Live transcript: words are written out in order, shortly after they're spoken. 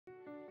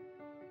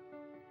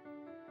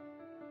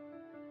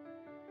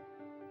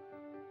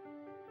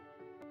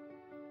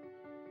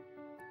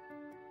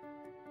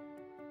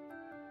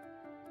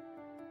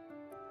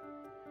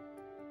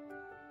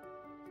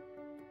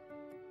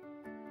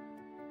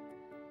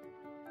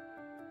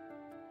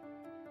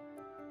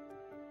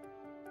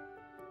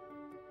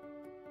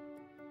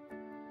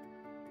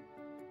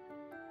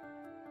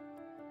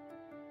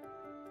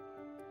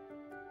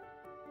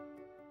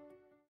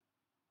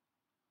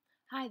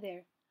Hi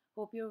there,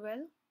 hope you're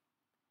well.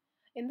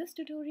 In this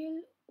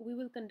tutorial, we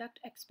will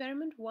conduct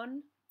experiment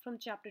 1 from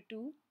chapter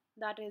 2,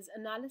 that is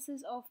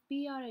analysis of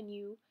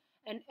PRNU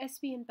and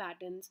SPN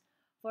patterns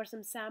for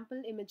some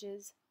sample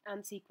images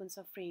and sequence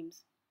of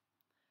frames.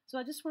 So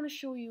I just want to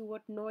show you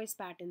what noise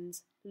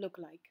patterns look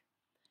like.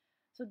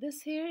 So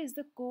this here is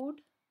the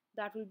code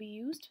that will be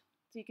used.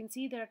 So you can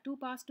see there are two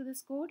parts to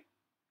this code.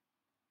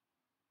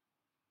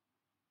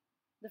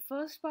 The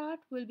first part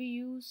will be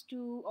used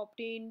to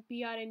obtain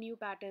PRNU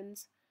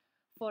patterns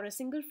for a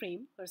single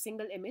frame or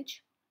single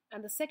image,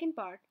 and the second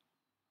part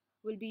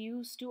will be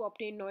used to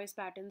obtain noise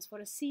patterns for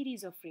a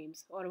series of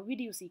frames or a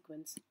video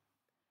sequence.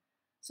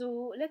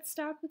 So let's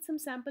start with some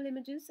sample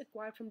images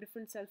acquired from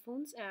different cell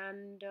phones,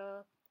 and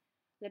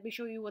let me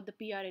show you what the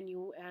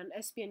PRNU and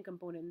SPN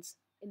components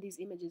in these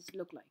images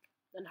look like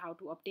and how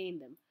to obtain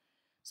them.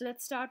 So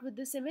let's start with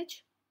this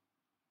image.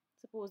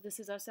 Suppose this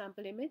is our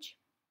sample image.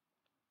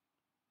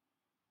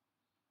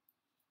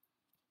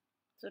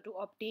 So to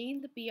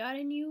obtain the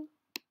PRNU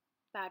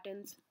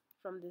patterns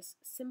from this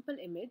simple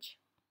image,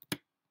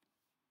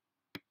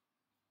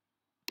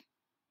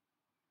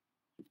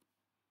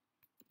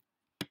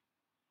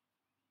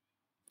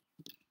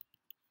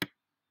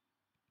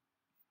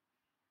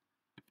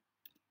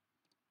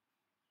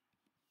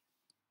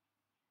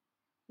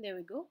 there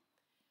we go.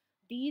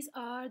 These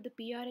are the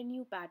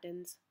PRNU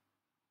patterns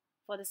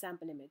for the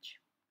sample image.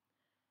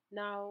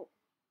 Now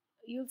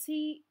you'll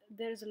see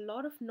there's a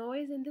lot of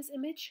noise in this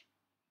image.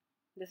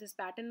 This is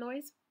pattern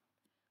noise,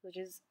 which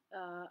is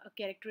a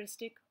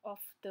characteristic of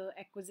the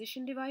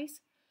acquisition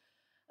device.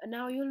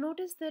 Now you'll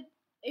notice that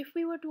if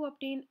we were to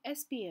obtain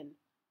SPN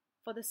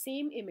for the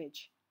same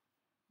image,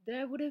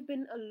 there would have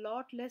been a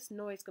lot less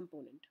noise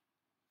component.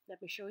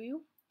 Let me show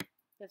you.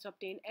 Let's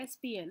obtain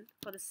SPN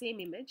for the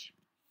same image.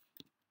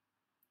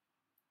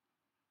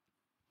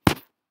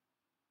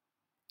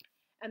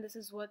 And this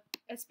is what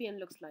SPN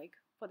looks like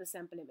for the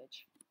sample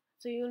image.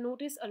 So you'll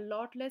notice a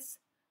lot less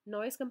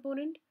noise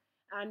component,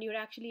 and you're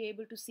actually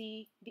able to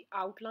see the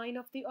outline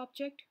of the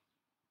object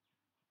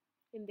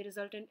in the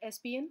resultant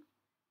SPN.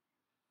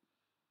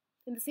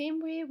 In the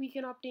same way, we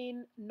can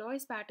obtain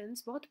noise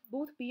patterns,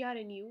 both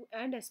PRNU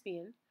and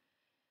SPN,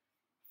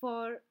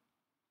 for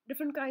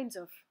different kinds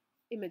of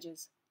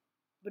images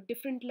with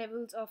different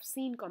levels of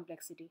scene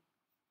complexity.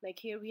 Like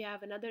here we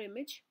have another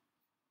image.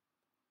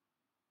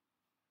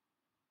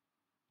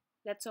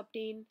 Let's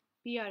obtain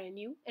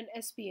PRNU and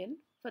SPN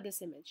for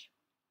this image.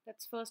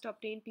 Let's first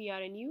obtain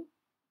PRNU.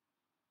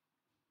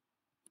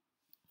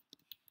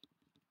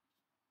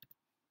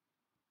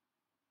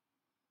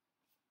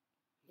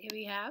 Here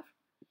we have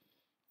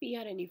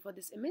PRNU for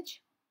this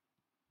image.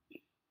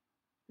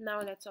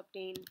 Now let's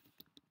obtain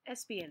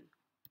SPN.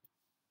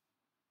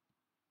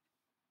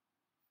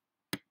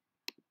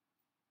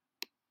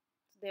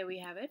 So there we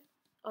have it.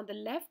 On the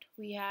left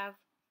we have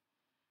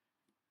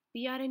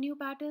PRNU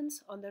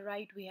patterns, on the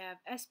right we have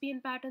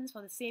SPN patterns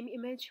for the same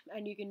image,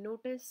 and you can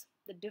notice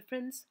the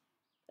difference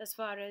as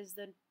far as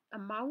the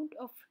amount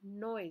of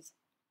noise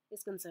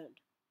is concerned.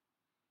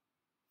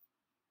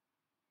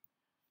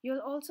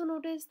 You'll also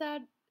notice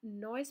that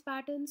noise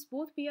patterns,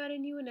 both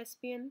PRNU and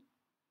SPN,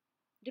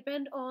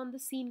 depend on the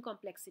scene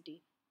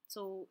complexity.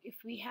 So if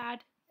we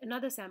had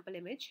another sample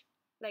image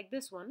like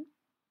this one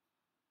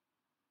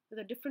with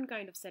a different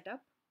kind of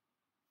setup,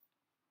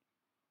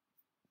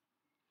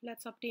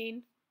 let's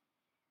obtain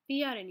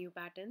PRNU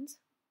patterns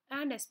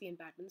and SPN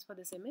patterns for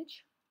this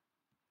image.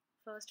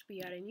 First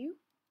PRNU.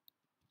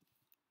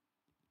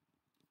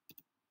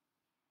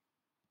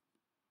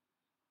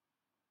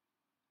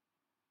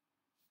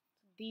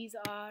 These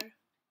are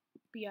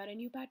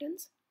PRNU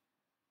patterns.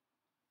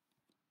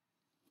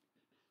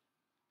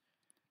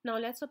 Now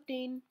let's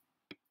obtain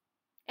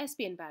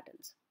SPN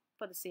patterns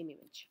for the same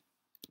image.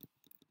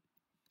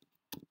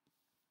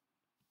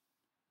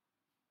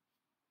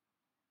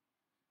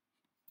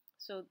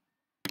 So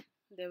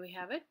there we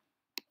have it,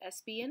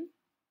 SPN,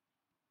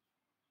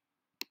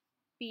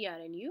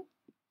 PRNU,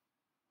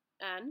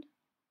 and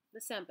the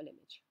sample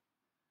image.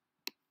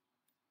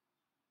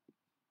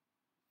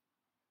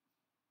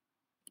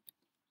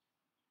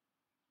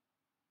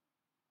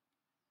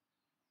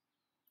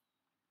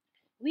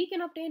 We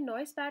can obtain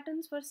noise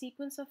patterns for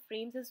sequence of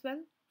frames as well,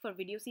 for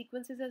video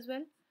sequences as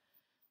well.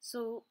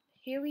 So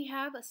here we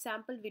have a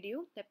sample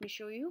video. Let me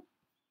show you.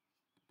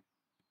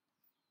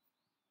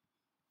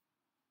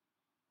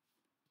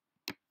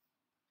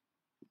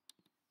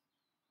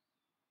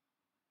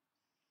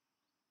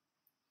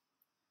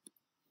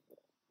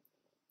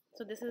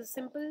 So this is a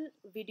simple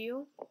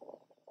video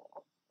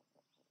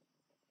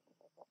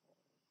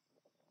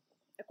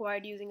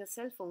acquired using a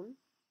cell phone.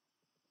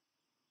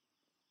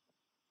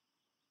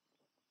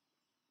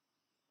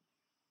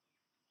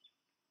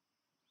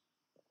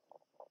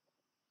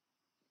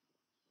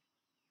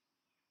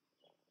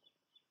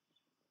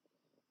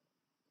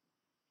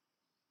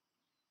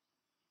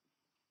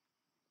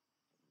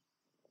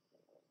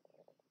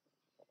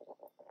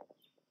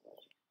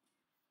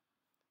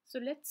 So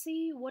let's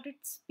see what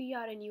its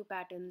PRNU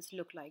patterns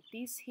look like.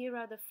 These here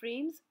are the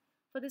frames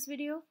for this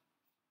video.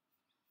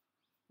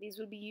 These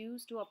will be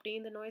used to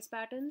obtain the noise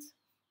patterns.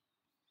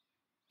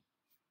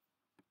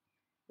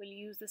 We'll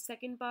use the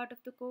second part of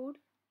the code.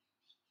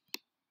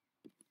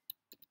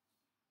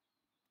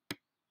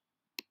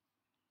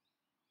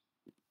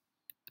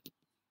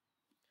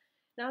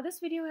 Now this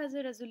video has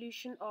a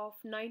resolution of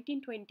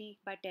 1920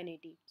 by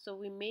 1080. So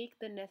we make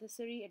the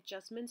necessary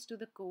adjustments to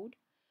the code.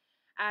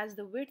 As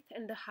the width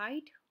and the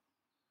height,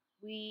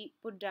 we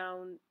put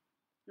down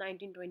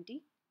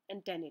 1920 and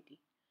 1080.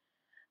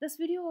 This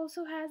video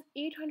also has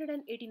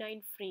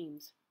 889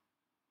 frames,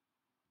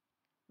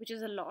 which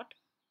is a lot.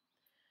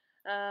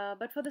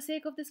 But for the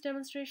sake of this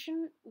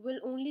demonstration,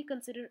 we'll only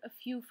consider a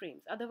few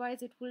frames.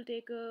 Otherwise, it will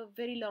take a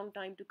very long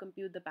time to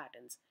compute the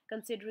patterns,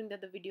 considering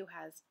that the video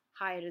has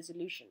high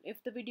resolution.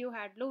 If the video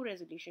had low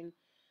resolution,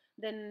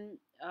 then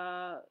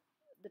the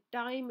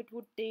time it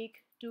would take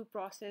to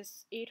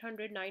process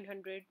 800,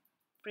 900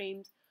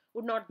 frames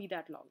would not be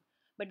that long.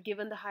 But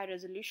given the high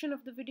resolution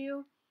of the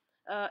video,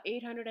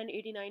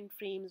 889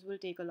 frames will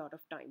take a lot of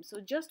time. So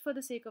just for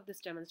the sake of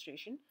this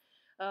demonstration,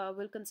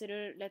 we'll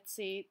consider, let's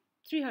say,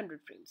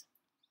 300 frames.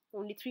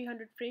 Only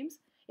 300 frames.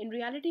 In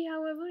reality,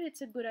 however,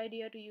 it's a good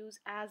idea to use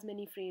as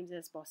many frames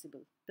as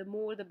possible. The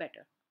more, the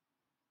better.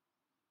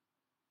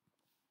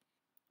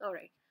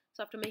 Alright,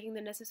 so after making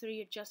the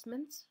necessary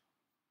adjustments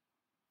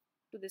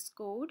to this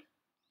code,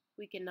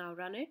 we can now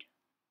run it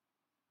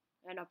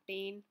and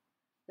obtain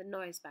the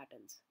noise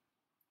patterns.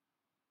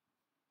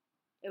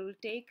 It will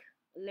take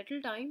a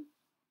little time,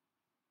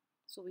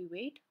 so we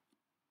wait.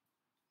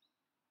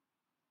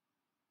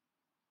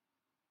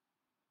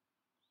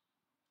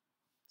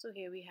 So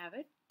here we have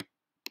it.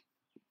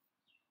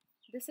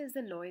 This is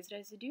the noise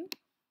residue,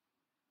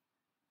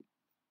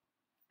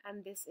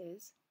 and this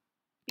is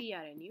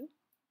PRNU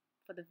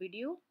for the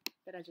video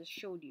that I just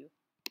showed you.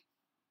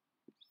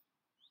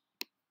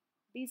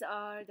 These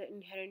are the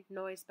inherent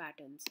noise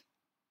patterns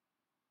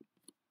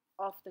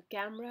of the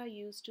camera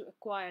used to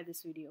acquire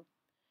this video.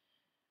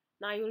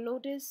 Now you'll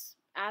notice,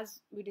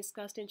 as we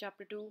discussed in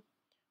chapter 2,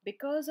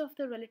 because of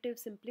the relative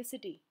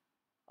simplicity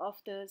of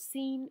the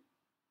scene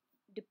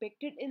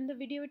depicted in the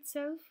video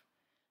itself,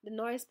 the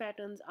noise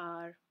patterns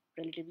are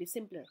relatively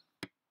simpler.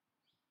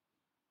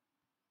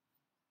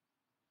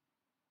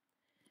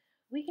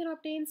 We can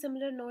obtain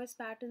similar noise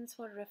patterns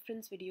for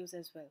reference videos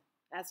as well.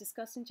 As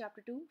discussed in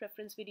chapter 2,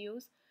 reference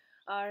videos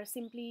are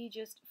simply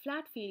just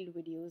flat field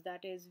videos,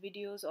 that is,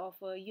 videos of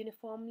a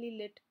uniformly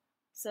lit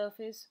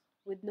surface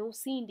with no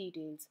scene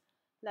details,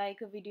 like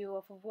a video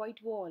of a white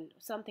wall,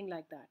 something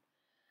like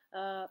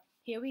that.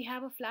 Here we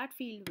have a flat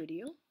field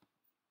video.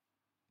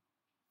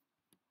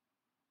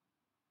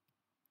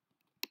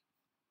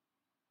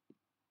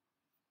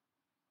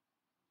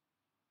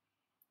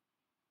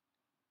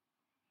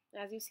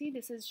 As you see,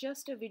 this is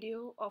just a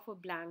video of a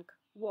blank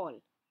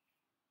wall.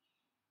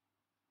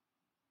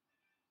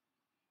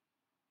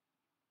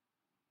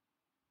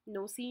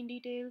 No scene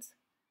details,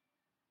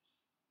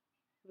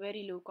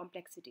 very low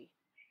complexity.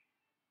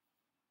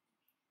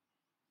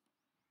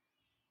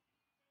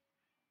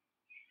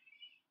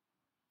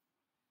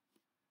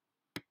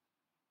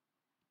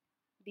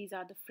 These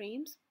are the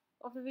frames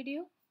of the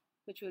video,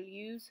 which we'll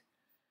use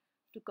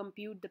to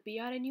compute the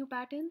PRNU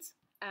patterns,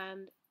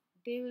 and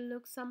they will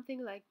look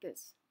something like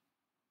this.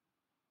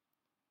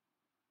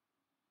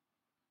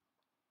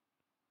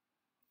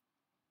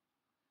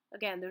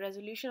 Again, the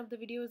resolution of the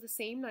video is the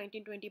same,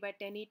 1920 by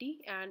 1080,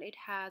 and it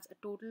has a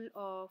total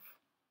of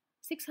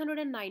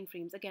 609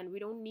 frames. Again, we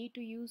don't need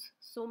to use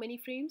so many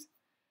frames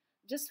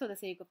just for the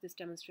sake of this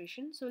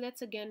demonstration. So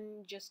let's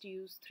again just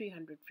use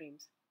 300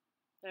 frames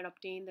and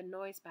obtain the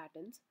noise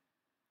patterns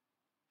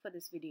for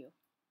this video.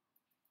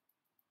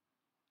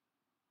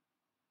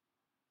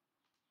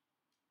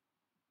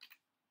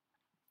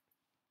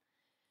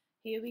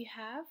 Here we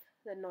have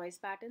the noise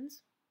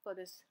patterns for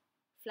this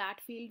flat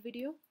field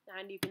video,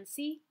 and you can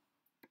see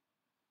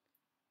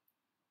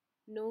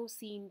no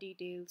scene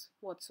details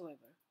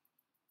whatsoever.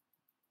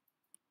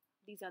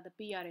 These are the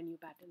PRNU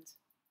patterns.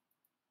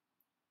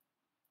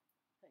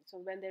 Right, so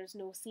when there is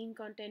no scene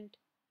content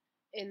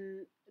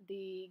in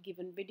the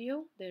given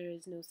video, there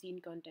is no scene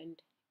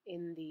content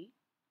in the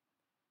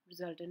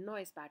resultant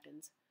noise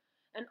patterns.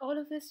 And all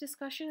of this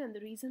discussion and the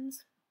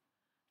reasons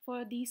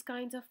for these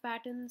kinds of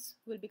patterns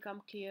will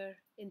become clear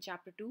in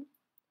chapter 2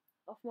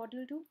 of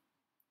module 2.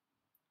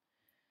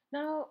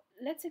 Now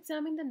let's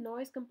examine the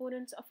noise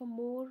components of a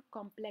more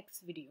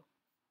complex video.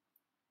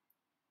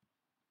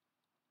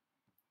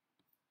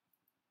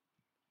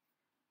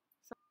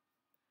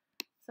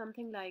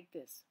 Something like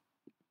this.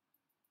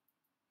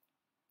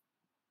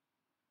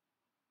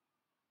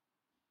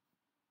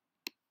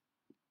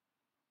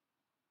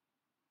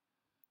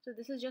 So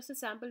this is just a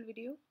sample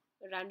video,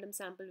 a random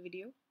sample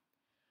video,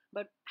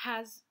 but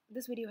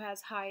this video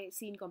has high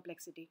scene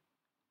complexity.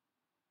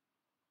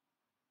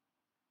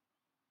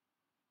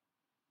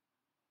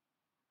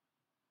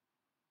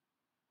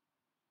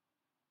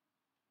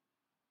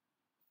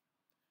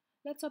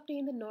 Let's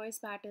obtain the noise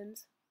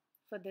patterns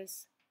for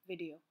this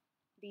video.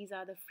 These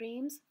are the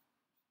frames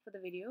for the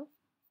video,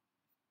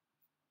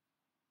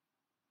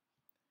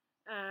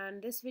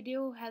 and this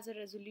video has a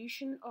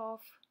resolution of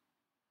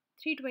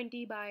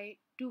 320 by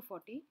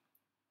 240.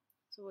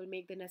 So we'll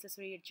make the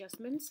necessary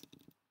adjustments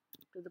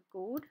to the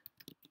code.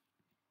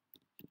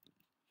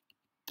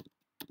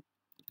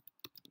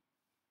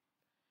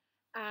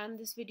 And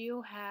this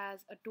video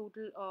has a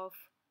total of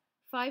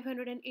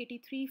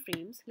 583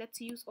 frames. Let's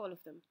use all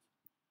of them.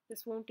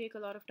 This won't take a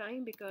lot of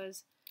time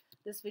because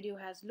this video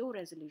has low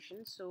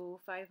resolution, so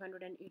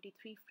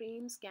 583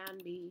 frames can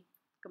be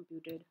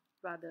computed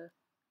rather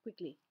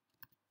quickly.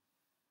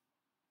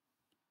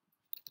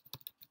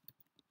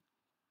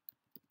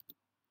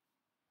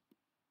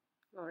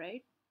 All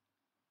right.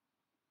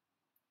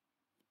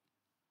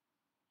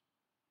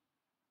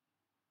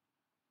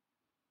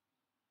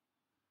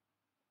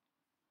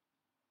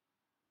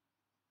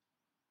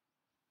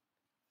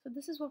 So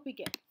this is what we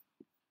get.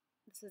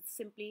 This is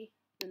simply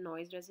the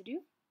noise residue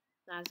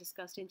as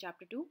discussed in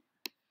chapter 2,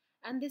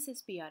 and this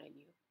is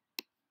PRNU.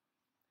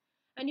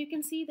 And you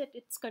can see that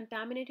it's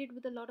contaminated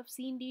with a lot of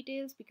scene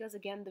details because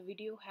again the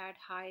video had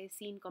high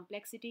scene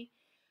complexity,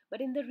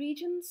 but in the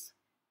regions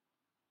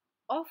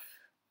of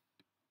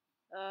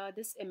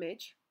this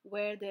image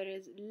where there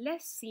is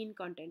less scene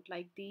content,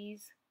 like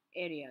these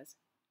areas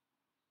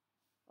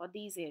or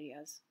these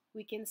areas,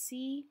 we can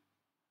see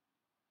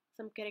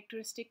some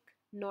characteristic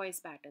noise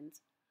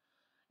patterns.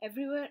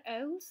 Everywhere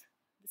else,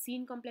 the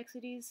scene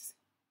complexity is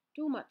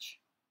too much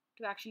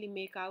to actually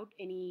make out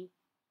any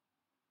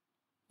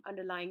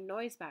underlying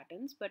noise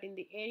patterns, but in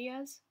the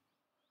areas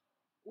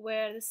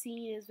where the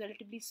scene is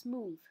relatively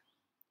smooth,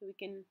 we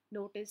can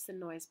notice the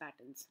noise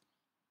patterns.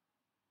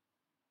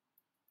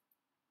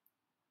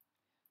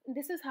 And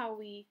this is how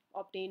we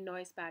obtain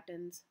noise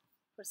patterns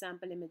for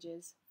sample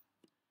images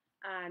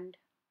and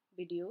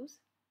videos.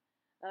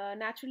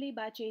 Naturally,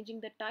 by changing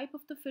the type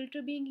of the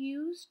filter being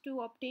used to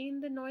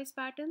obtain the noise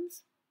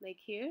patterns, like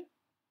here,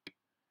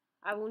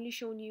 I've only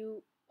shown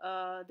you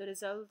the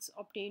results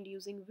obtained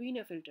using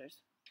Wiener filters,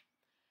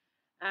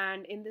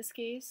 and in this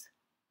case,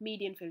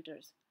 median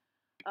filters.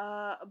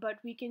 But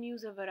we can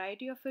use a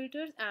variety of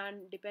filters,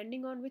 and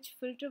depending on which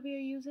filter we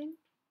are using,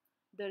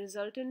 the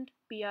resultant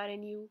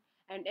PRNU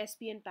and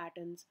SPN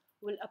patterns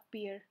will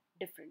appear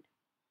different.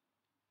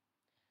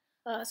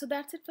 So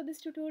that's it for this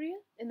tutorial.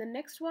 In the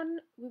next one,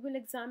 we will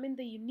examine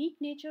the unique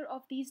nature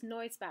of these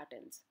noise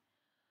patterns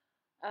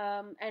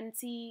and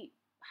see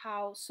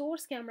how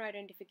source camera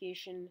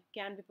identification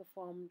can be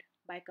performed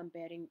by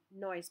comparing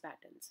noise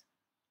patterns.